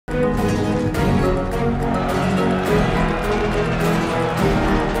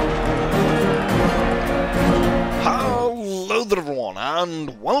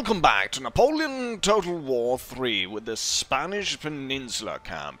And welcome back to Napoleon Total War 3 with the Spanish Peninsula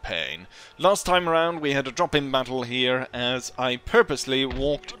campaign. Last time around we had a drop-in battle here as I purposely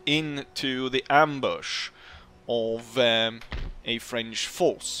walked into the ambush of a French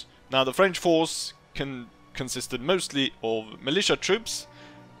force. Now the French force consisted mostly of militia troops,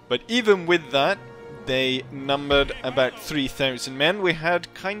 but even with that they numbered about 3,000 men. We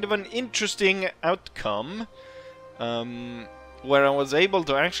had kind of an interesting outcome. Where I was able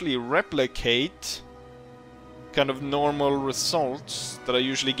to actually replicate kind of normal results that I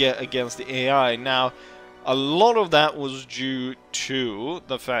usually get against the AI. Now, a lot of that was due to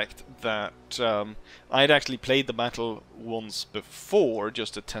the fact that I had actually played the battle once before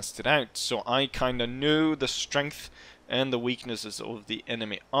just to test it out, so I kind of knew the strength and the weaknesses of the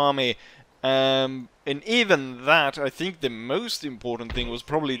enemy army. And even that, I think the most important thing was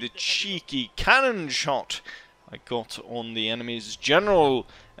probably the cheeky cannon shot I got on the enemy's general,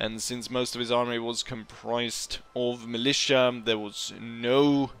 and since most of his army was comprised of militia, there was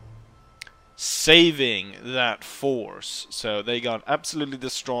no saving that force, so they got absolutely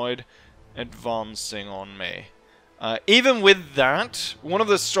destroyed advancing on me. Even with that, one of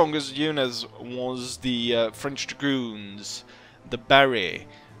the strongest units was the French Dragoons, the Barry,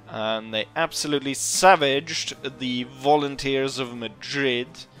 and they absolutely savaged the Volunteers of Madrid.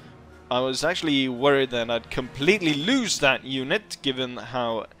 I was actually worried that I'd completely lose that unit, given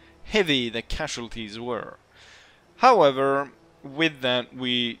how heavy the casualties were. However, with that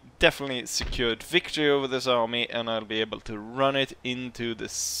we definitely secured victory over this army, and I'll be able to run it into the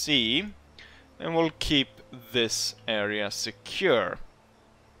sea, and we'll keep this area secure.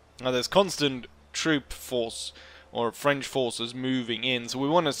 Now there's constant troop force, or French forces moving in, so we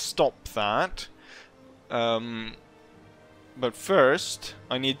want to stop that. But first,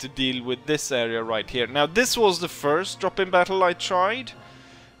 I need to deal with this area right here. Now, this was the first drop-in battle I tried,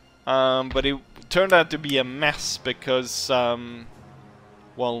 but it turned out to be a mess because,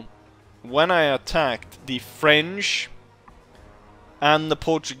 well, when I attacked, the French and the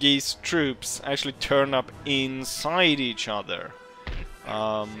Portuguese troops actually turned up inside each other.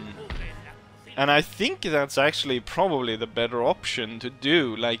 And I think that's actually probably the better option to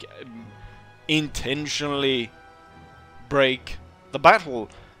do, like, intentionally break the battle,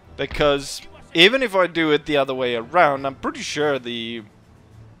 because even if I do it the other way around, I'm pretty sure the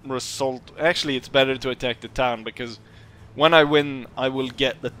result... Actually, it's better to attack the town, because when I win, I will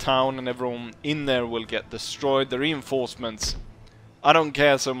get the town and everyone in there will get destroyed. The reinforcements, I don't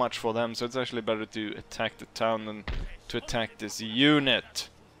care so much for them, so it's actually better to attack the town than to attack this unit.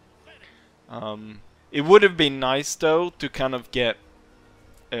 It would have been nice, though, to kind of get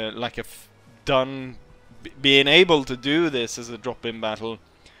like a being able to do this as a drop-in battle,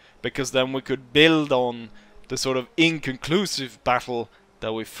 because then we could build on the sort of inconclusive battle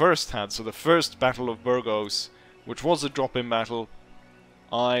that we first had. So the first battle of Burgos, which was a drop-in battle,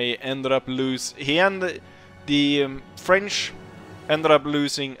 I ended up the French ended up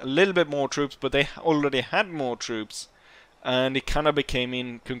losing a little bit more troops, but they already had more troops, and it kind of became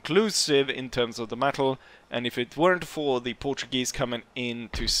inconclusive in terms of the battle. And if it weren't for the Portuguese coming in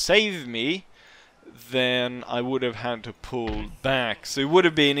to save me, then I would have had to pull back. So it would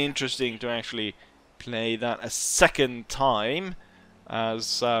have been interesting to actually play that a second time,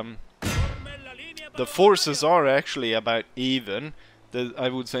 as the forces are actually about even. I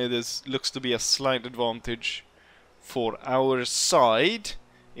would say this looks to be a slight advantage for our side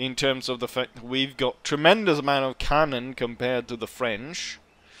in terms of the fact that we've got tremendous amount of cannon compared to the French,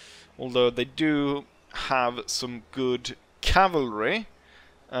 although they do have some good cavalry.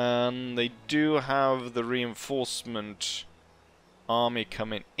 And they do have the reinforcement army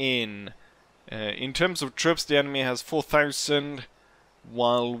coming in. In terms of troops, the enemy has 4,000,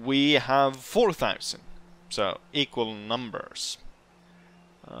 while we have 4,000. So, equal numbers.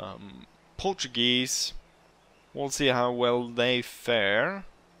 Portuguese, we'll see how well they fare.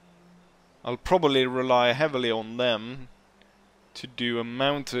 I'll probably rely heavily on them to do a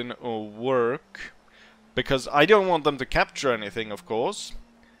mountain of work, because I don't want them to capture anything, of course.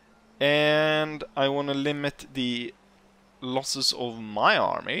 And I want to limit the losses of my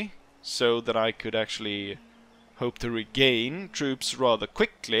army, so that I could actually hope to regain troops rather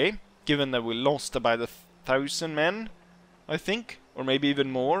quickly, given that we lost about 1,000 men, I think, or maybe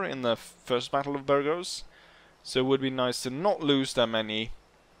even more in the first Battle of Burgos. So it would be nice to not lose that many,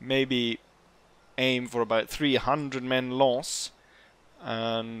 maybe aim for about 300 men loss,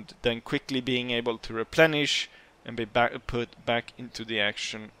 and then quickly being able to replenish and be put back into the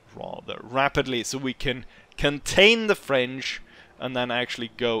action rather rapidly, so we can contain the French and then actually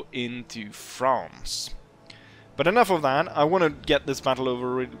go into France. But enough of that. I want to get this battle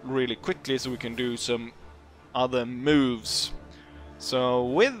over really quickly so we can do some other moves. So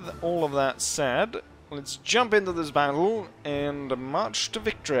with all of that said, let's jump into this battle and march to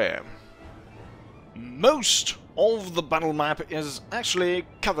victory. Most of the battle map is actually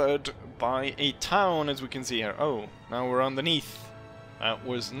covered by a town, as we can see here. Oh, now we're underneath. That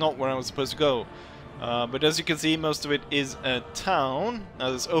was not where I was supposed to go. But as you can see, most of it is a town. Now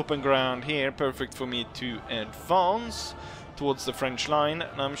there's open ground here, perfect for me to advance towards the French line.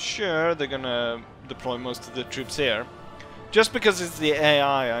 And I'm sure they're gonna deploy most of the troops here. Just because it's the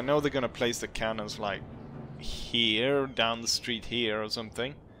AI, I know they're gonna place the cannons like here, down the street here or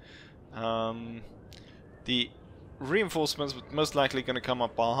something. The reinforcements are most likely going to come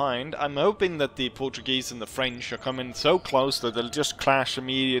up behind. I'm hoping that the Portuguese and the French are coming so close that they'll just clash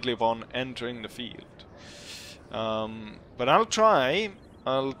immediately upon entering the field. But I'll try,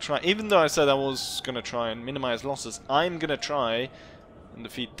 even though I said I was going to try and minimize losses, I'm going to try and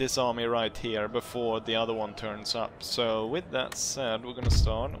defeat this army right here before the other one turns up. So with that said, we're going to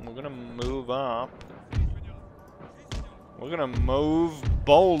start and we're going to move up. We're going to move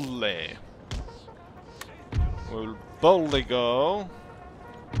boldly. We'll boldly go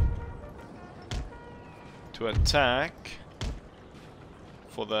to attack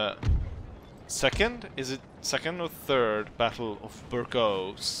for the second, is it second or third Battle of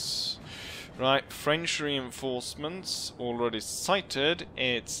Burgos? Right, French reinforcements already sighted.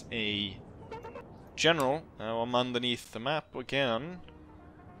 It's a general. Now I'm underneath the map again.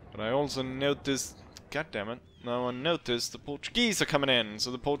 But I also noticed, god damn it, now I noticed the Portuguese are coming in.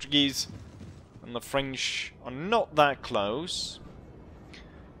 So the Portuguese and the French are not that close,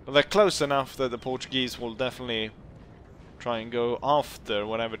 but they're close enough that the Portuguese will definitely try and go after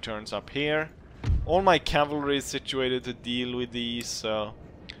whatever turns up here. All my cavalry is situated to deal with these, so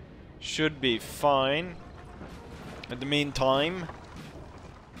should be fine. In the meantime,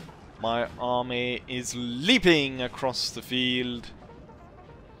 my army is leaping across the field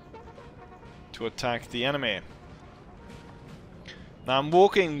to attack the enemy. Now I'm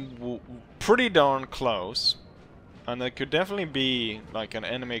walking pretty darn close, and there could definitely be like an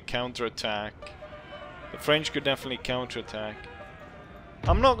enemy counterattack. The French could definitely counterattack.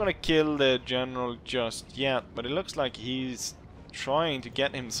 I'm not gonna kill the general just yet, but it looks like he's trying to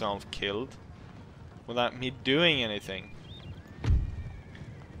get himself killed without me doing anything.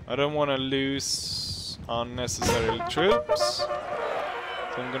 I don't want to lose unnecessary troops, so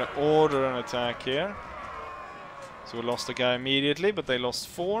I'm gonna order an attack here. So we lost a guy immediately, but they lost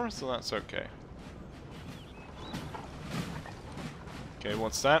 4, so that's okay. Okay,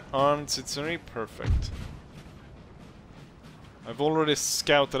 what's that? Armed citizenry? Perfect. I've already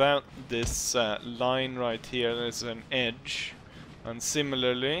scouted out this line right here. There's an edge. And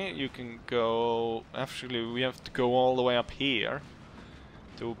similarly, you can go... Actually, we have to go all the way up here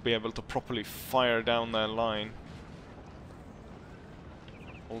to be able to properly fire down that line.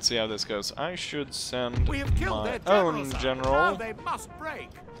 We'll see how this goes. I should send my own general to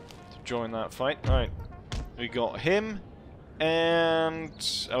join that fight. Right, we got him, and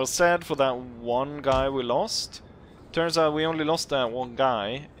I was sad for that one guy we lost. Turns out we only lost that one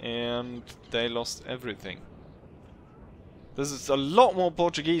guy, and they lost everything. There's a lot more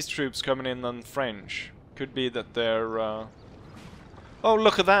Portuguese troops coming in than French. Could be that they're... Oh,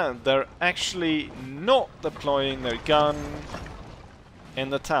 look at that! They're actually not deploying their gun in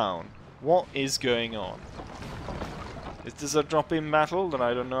the town. What is going on? Is this a drop-in battle that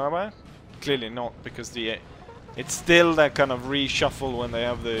I don't know about? Clearly not, because it's still that kind of reshuffle when they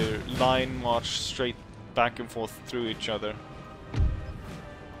have the line march straight back and forth through each other.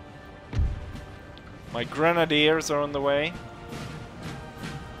 My grenadiers are on the way.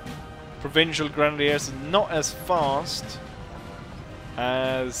 Provincial grenadiers are not as fast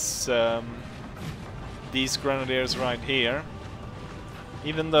as these grenadiers right here.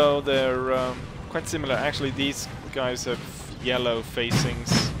 Even though they're quite similar. Actually, these guys have yellow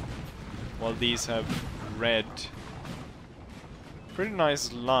facings, while these have red. Pretty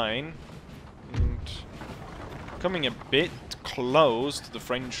nice line. And coming a bit close to the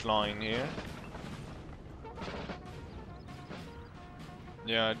French line here.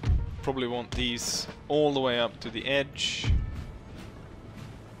 Yeah, I'd probably want these all the way up to the edge.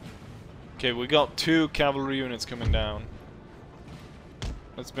 Okay, we got 2 cavalry units coming down.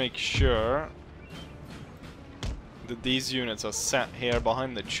 Let's make sure that these units are sat here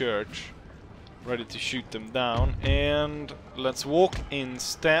behind the church, ready to shoot them down. And let's walk in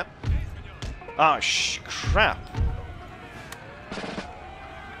step. Ah, crap.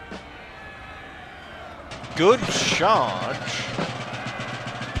 Good charge.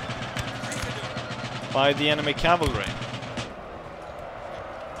 by the enemy cavalry.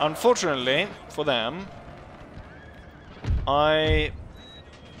 Unfortunately for them, I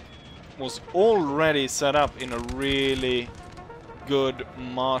was already set up in a really good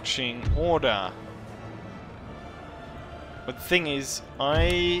marching order. But the thing is,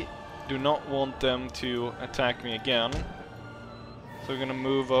 I do not want them to attack me again. So we're gonna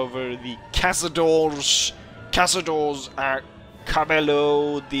move over the Cazadors at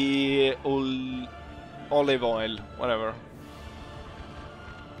Cabello de Olive Oil, whatever.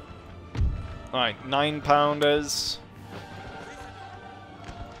 Alright, 9-pounders.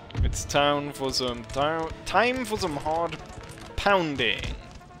 It's time for some hard pounding.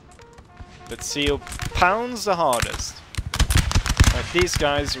 Let's see who pounds the hardest. Right, these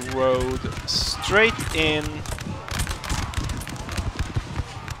guys rode straight in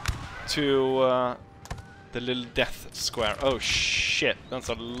to the little death square. Oh shit, that's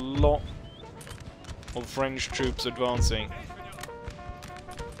a lot of French troops advancing.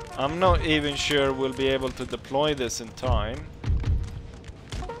 I'm not even sure we'll be able to deploy this in time.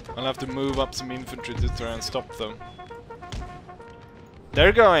 I'll have to move up some infantry to try and stop them.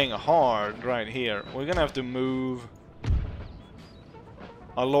 They're going hard right here. We're gonna have to move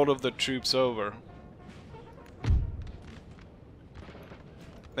a lot of the troops over.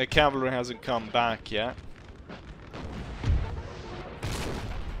 The cavalry hasn't come back yet.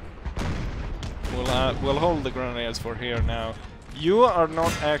 We'll hold the grenadiers for here now. You are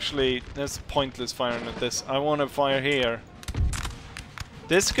not actually... That's pointless firing at this. I want to fire here.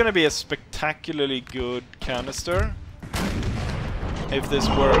 This is gonna be a spectacularly good canister. If this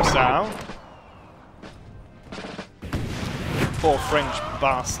works out. Poor French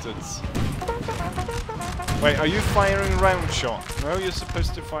bastards. Wait, are you firing round shot? No, you're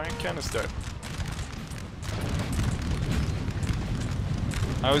supposed to fire canister.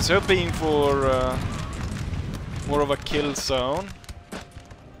 I was hoping for more of a kill zone,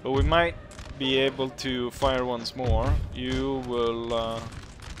 but we might be able to fire once more. You will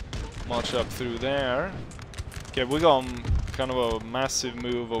march up through there. Okay, we got kind of a massive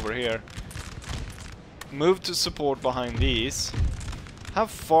move over here. Move to support behind these. How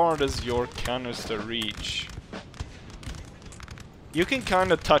far does your canister reach? You can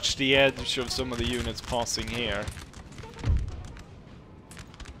kind of touch the edge of some of the units passing here.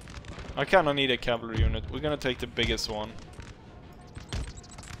 I kind of need a cavalry unit. We're gonna take the biggest one.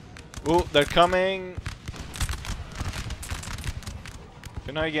 Oh, they're coming!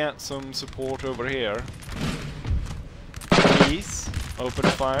 Can I get some support over here? Please, open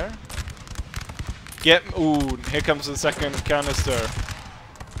fire. Get... Ooh, here comes the second canister.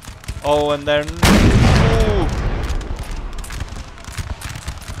 Oh, and then... Ooh!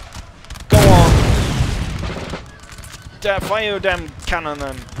 Go on! Fire your damn cannon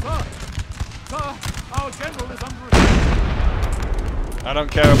then. Sir, our general is under attack. I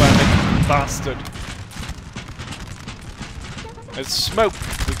don't care about the bastard. There's smoke.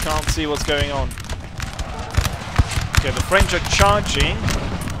 We can't see what's going on. Okay, the French are charging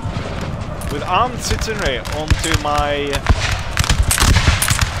with armed citizenry onto my...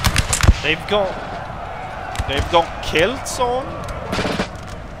 They've got kilts on.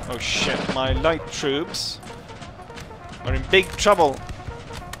 Oh shit, my light troops are in big trouble.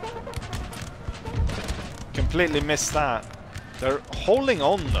 Completely missed that. They're holding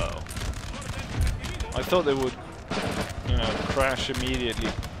on though. I thought they would, you know, crash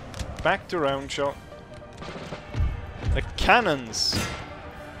immediately. Back to round shot. The cannons.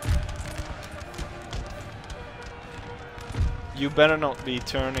 You better not be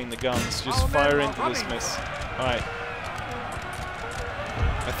turning the guns. Just fire into this miss. Alright.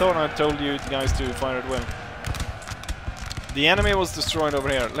 I thought I told you guys to fire it well. The enemy was destroyed over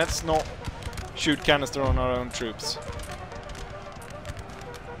here. Let's not shoot canister on our own troops.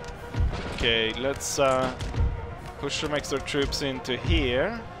 Okay, let's push some extra troops into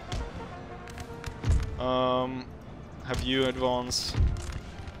here. Have you advance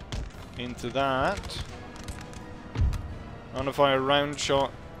into that. I'm gonna fire a round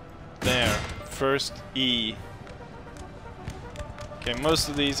shot there. First E. Okay, most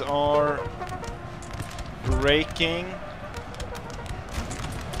of these are breaking.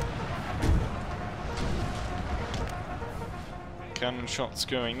 Cannon shots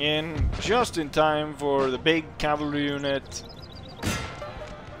going in just in time for the big cavalry unit.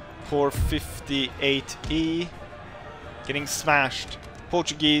 458E getting smashed.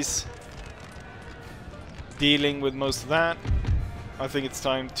 Portuguese dealing with most of that. I think it's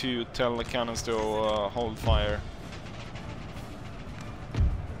time to tell the cannons to hold fire.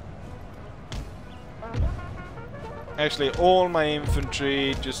 Actually, all my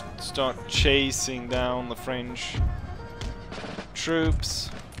infantry just start chasing down the French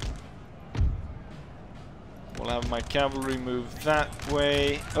troops. We'll have my cavalry move that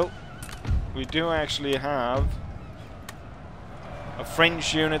way. Oh, we do actually have a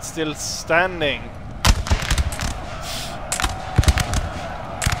French unit still standing.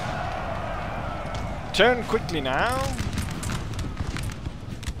 Turn quickly now.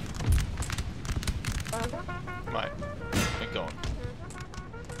 Right, we're going.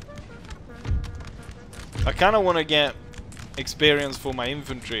 I kind of want to get experience for my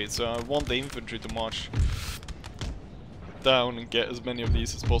infantry, so I want the infantry to march down and get as many of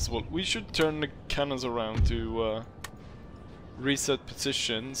these as possible. We should turn the cannons around to reset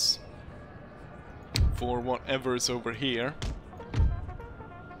positions for whatever is over here.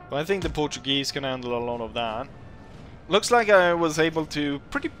 But I think the Portuguese can handle a lot of that. Looks like I was able to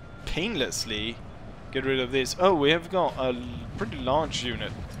pretty painlessly get rid of this. Oh, we have got a pretty large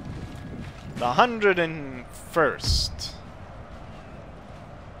unit. The 101st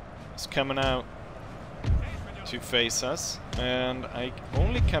is coming out to face us, and I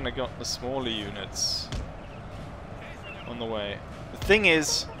only kind of got the smaller units on the way. The thing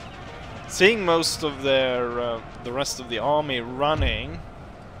is, seeing most of their the rest of the army running,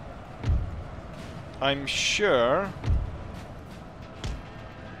 I'm sure.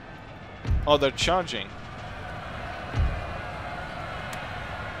 Oh, they're charging,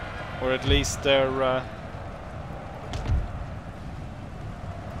 or at least they're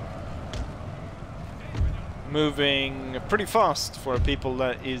moving pretty fast for a people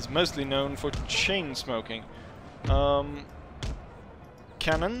that is mostly known for chain smoking.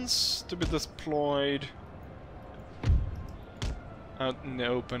 Cannons to be deployed out in the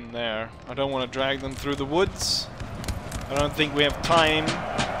open there. I don't want to drag them through the woods. I don't think we have time.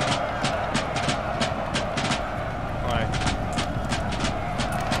 Right.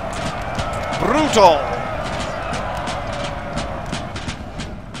 Brutal!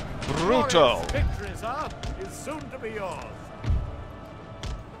 Brutal! Victory's up is soon to be yours.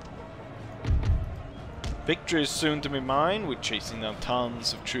 Victory is soon to be mine. We're chasing down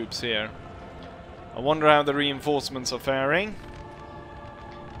tons of troops here. I wonder how the reinforcements are faring.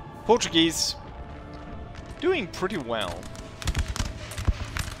 Portuguese doing pretty well.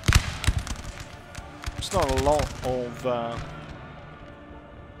 There's not a lot of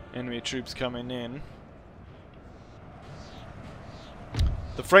enemy troops coming in.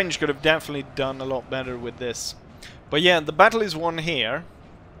 The French could have definitely done a lot better with this. But yeah, the battle is won here.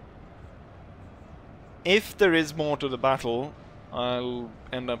 If there is more to the battle, I'll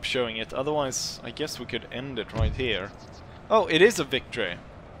end up showing it. Otherwise, I guess we could end it right here. Oh, it is a victory.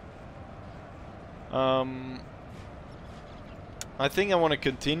 I think I want to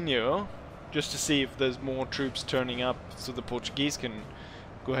continue just to see if there's more troops turning up so the Portuguese can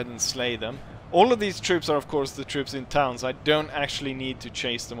go ahead and slay them. All of these troops are of course the troops in towns. I don't actually need to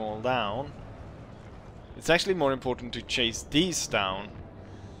chase them all down. It's actually more important to chase these down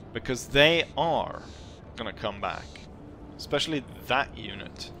because they are gonna come back. Especially that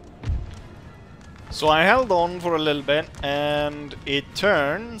unit. So I held on for a little bit, and it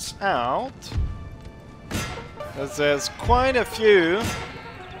turns out that there's quite a few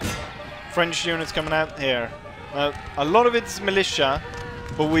French units coming out here. Now, a lot of it's militia,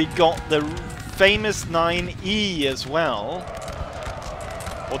 but we got the famous 9E as well.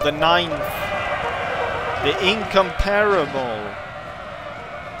 Or the 9th. The incomparable.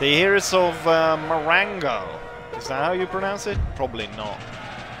 The heroes of Marengo. Is that how you pronounce it? Probably not.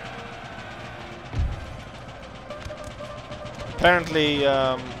 Apparently,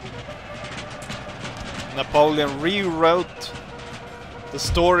 Napoleon rewrote the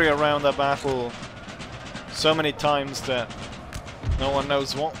story around the battle so many times that no one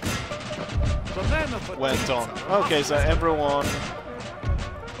knows what went on. Okay, so everyone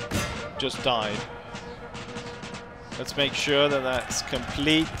just died. Let's make sure that that's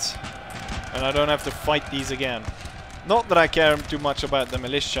complete and I don't have to fight these again. Not that I care too much about the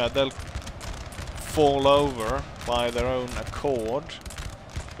militia, they'll fall over by their own accord.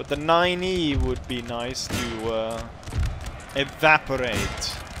 But the 9E would be nice to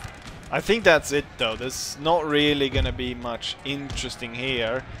evaporate. I think that's it though. There's not really gonna be much interesting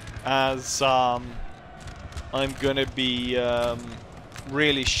here, as I'm gonna be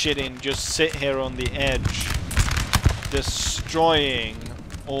really shitting, just sit here on the edge, destroying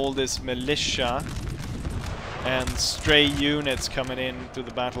all this militia and stray units coming into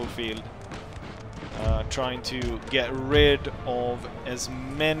the battlefield. Trying to get rid of as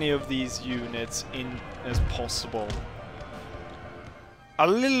many of these units in as possible. a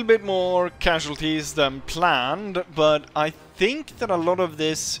little bit more casualties than planned, but I think that a lot of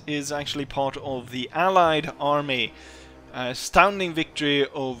this is actually part of the Allied army. Astounding victory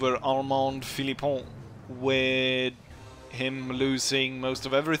over Armand Philippon, with him losing most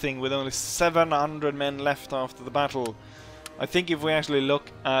of everything, with only 700 men left after the battle. I think if we actually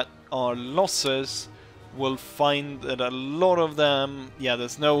look at our losses, we'll find that a lot of them, yeah,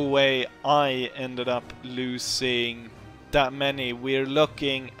 there's no way I ended up losing that many. We're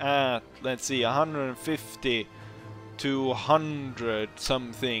looking at, let's see, 150 to 100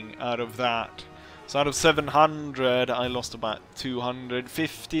 something out of that. So out of 700, I lost about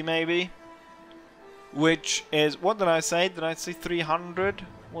 250 maybe. Which is, what did I say? Did I say 300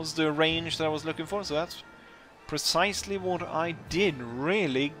 was the range that I was looking for? So that's precisely what I did.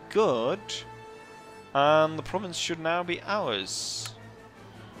 Really good. And the province should now be ours.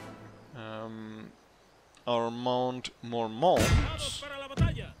 Armand Mormont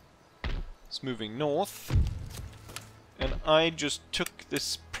is moving north. And I just took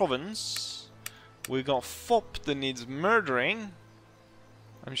this province. We got Fop that needs murdering.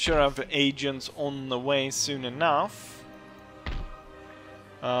 I'm sure I have agents on the way soon enough.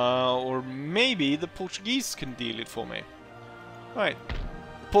 Or maybe the Portuguese can deal it for me. Right.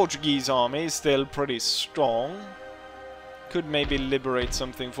 The Portuguese army is still pretty strong. Could maybe liberate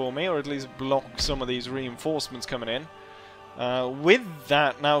something for me, or at least block some of these reinforcements coming in. With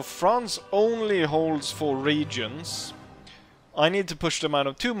that, now France only holds 4 regions. I need to push them out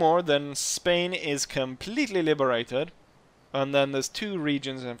of 2 more, then Spain is completely liberated. And then there's 2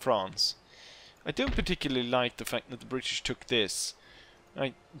 regions in France. I don't particularly like the fact that the British took this.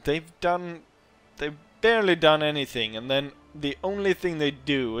 They've barely done anything, and then the only thing they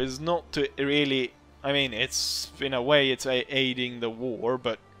do is not to really... I mean, it's, in a way, it's aiding the war,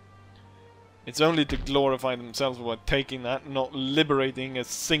 but it's only to glorify themselves by taking that, not liberating a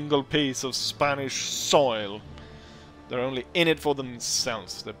single piece of Spanish soil. They're only in it for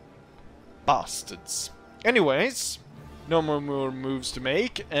themselves, the bastards. Anyways, no more moves to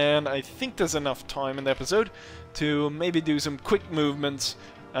make, and I think there's enough time in the episode to maybe do some quick movements,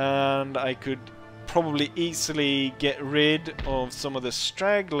 and I could probably easily get rid of some of the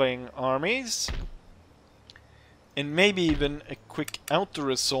straggling armies. And maybe even a quick outer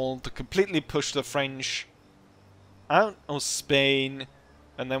assault to completely push the French out of Spain,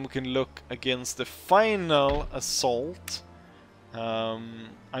 and then we can look against the final assault. I'm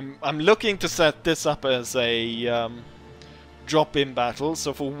looking to set this up as a drop-in battle,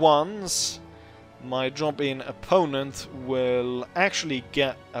 so for once my drop-in opponent will actually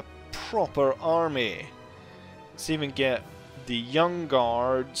get a proper army. Let's even get the Young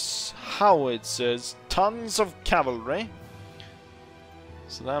Guards, howitzers, tons of cavalry.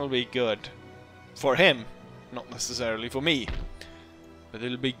 So that'll be good. For him, not necessarily for me. But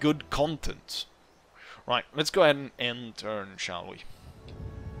it'll be good content. Right, let's go ahead and end turn, shall we?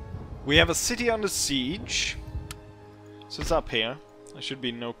 We have a city under siege. So it's up here. There should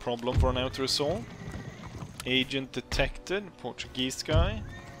be no problem for an outer assault. Agent detected, Portuguese guy.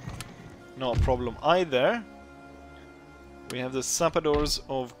 Not a problem either. We have the Zapadors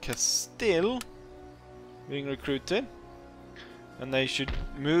of Castile being recruited. And they should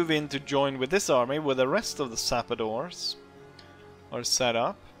move in to join with this army, where the rest of the Zapadors are set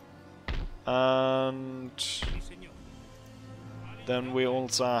up. And then we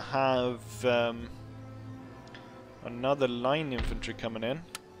also have another line infantry coming in.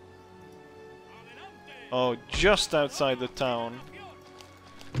 Oh, just outside the town.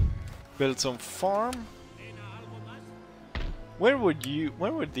 Build some farm. Where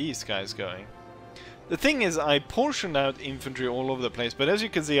were these guys going? The thing is, I portioned out infantry all over the place, but as you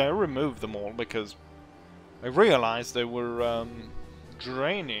can see, I removed them all because I realized they were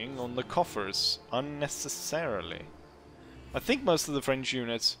draining on the coffers unnecessarily. I think most of the French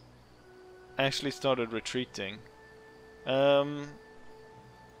units actually started retreating. I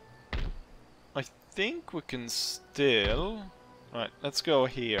think we can still... Right, let's go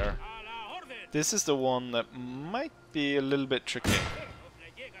here. This is the one that might be a little bit tricky.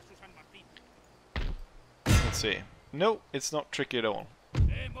 Let's see. No, it's not tricky at all.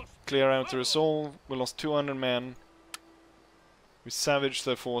 Clear out the assault. We lost 200 men. We savaged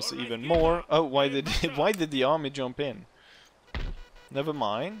their force even more. Oh, why did the army jump in? Never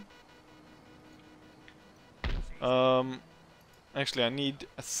mind. Actually, I need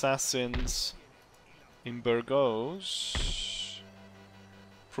assassins in Burgos.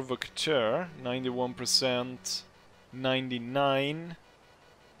 Provocateur, 91%, 99.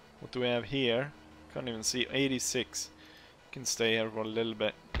 What do we have here? Can't even see. 86. Can stay here for a little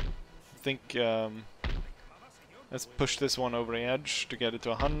bit. I think Let's push this one over the edge to get it to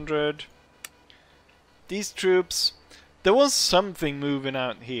 100. These troops, there was something moving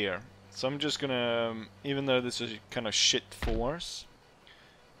out here. So I'm just gonna, even though this is kind of shit force,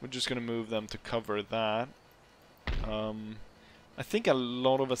 we're just gonna move them to cover that. I think a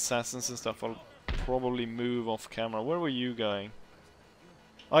lot of assassins and stuff will probably move off camera. Where were you going?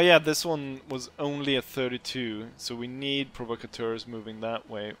 Oh yeah, this one was only a 32, so we need provocateurs moving that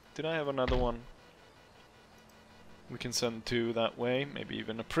way. Did I have another one? We can send 2 that way, maybe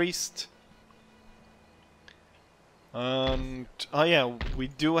even a priest. And, oh yeah, we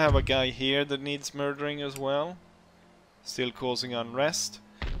do have a guy here that needs murdering as well. Still causing unrest.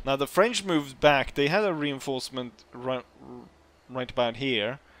 Now the French moved back. They had a reinforcement right about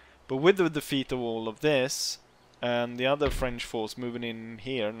here. But with the defeat of all of this, and the other French force moving in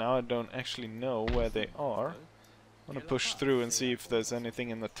here, now I don't actually know where they are. I'm gonna push through and see if there's anything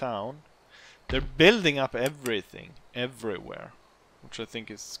in the town. They're building up everything, everywhere. Which I think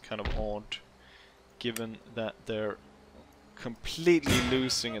is kind of odd, given that they're completely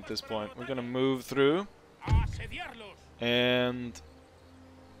losing at this point. We're gonna move through. And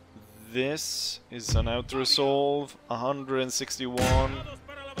this is an auto-resolve, 161.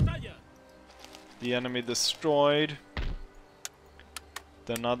 The enemy destroyed.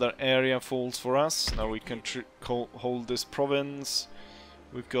 Another area falls for us. Now we can hold this province.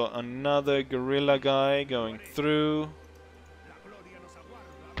 We've got another guerrilla guy going through.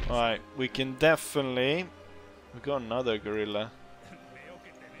 Alright, we can definitely... We've got another guerrilla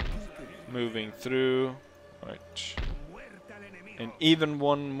moving through. Right. And even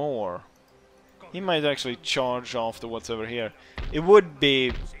one more. He might actually charge after what's over here. It would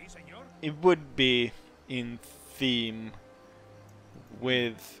be in theme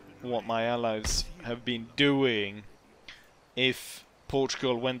with what my allies have been doing if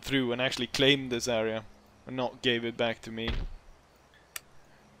Portugal went through and actually claimed this area and not gave it back to me.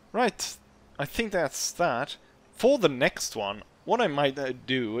 Right, I think that's that. For the next one, what I might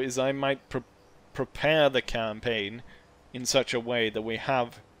do is I might prepare the campaign in such a way that we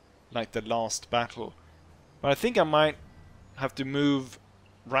have like the last battle. But I think I might have to move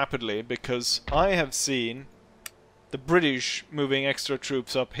rapidly because I have seen the British moving extra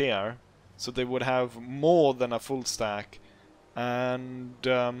troops up here so they would have more than a full stack, and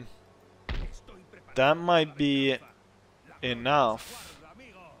that might be enough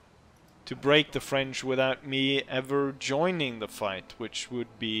to break the French without me ever joining the fight, which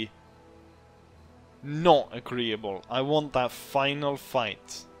would be not agreeable. I want that final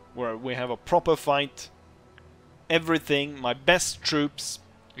fight where we have a proper fight, everything, my best troops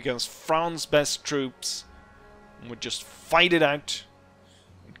against France's best troops, and we just fight it out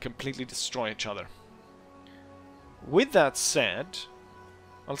and completely destroy each other. With that said,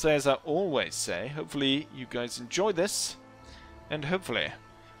 I'll say as I always say, hopefully you guys enjoy this, and hopefully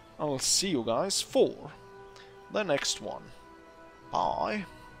I'll see you guys for the next one. Bye.